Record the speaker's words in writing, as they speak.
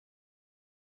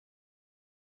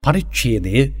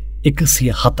පරිච්ඡේදය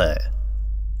 107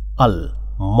 අල්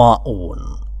මාඌන්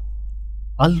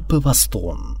අල්ප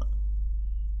වස්තුන්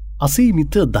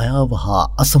අසීමිත දයාව හා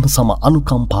අසමසම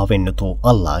අනුකම්පාවෙන් යුතු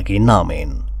අල්ලාහගේ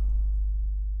නාමයෙන්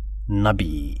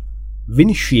නබී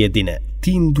විනිශ්චය දින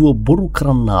තීන්දුව බොරු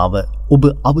කරන්නාව ඔබ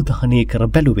අවධානය කර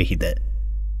බැලුවෙහිද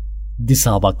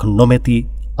දිසාවක් නොමැති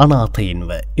අනාථයින්ව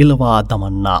එළවා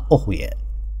දමන්නා ඔහුය.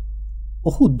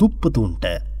 ඔහු දුප්පතුන්ට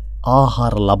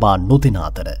ආහාර ලබා නොදෙන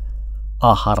අතර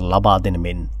ආහාර ලබා දෙන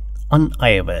මෙන් අන්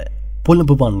අයව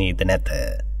පොළඹවන්නේද නැත.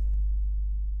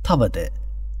 තවද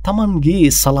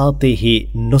තමන්ගේ සලාතෙහි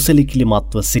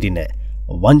නොසැලකිලිමත්ව සිටින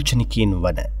වංචනිකයින්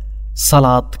වන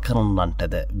සලාත්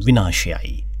කරන්නන්ටද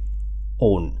විනාශයයි.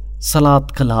 ඔවුන් සලාත්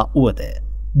කළා වුවද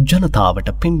ජනතාවට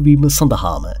පෙන්වීම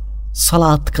සඳහාම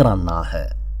සලාත් කරන්නාහ.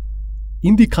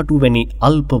 ඉන්දිකටු වැනි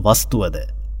අල්ප වස්තුවද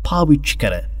පාවිච්චි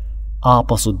කර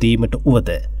ආපසු දීමට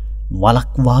වුවද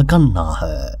වළක්වා ගන්නාහ.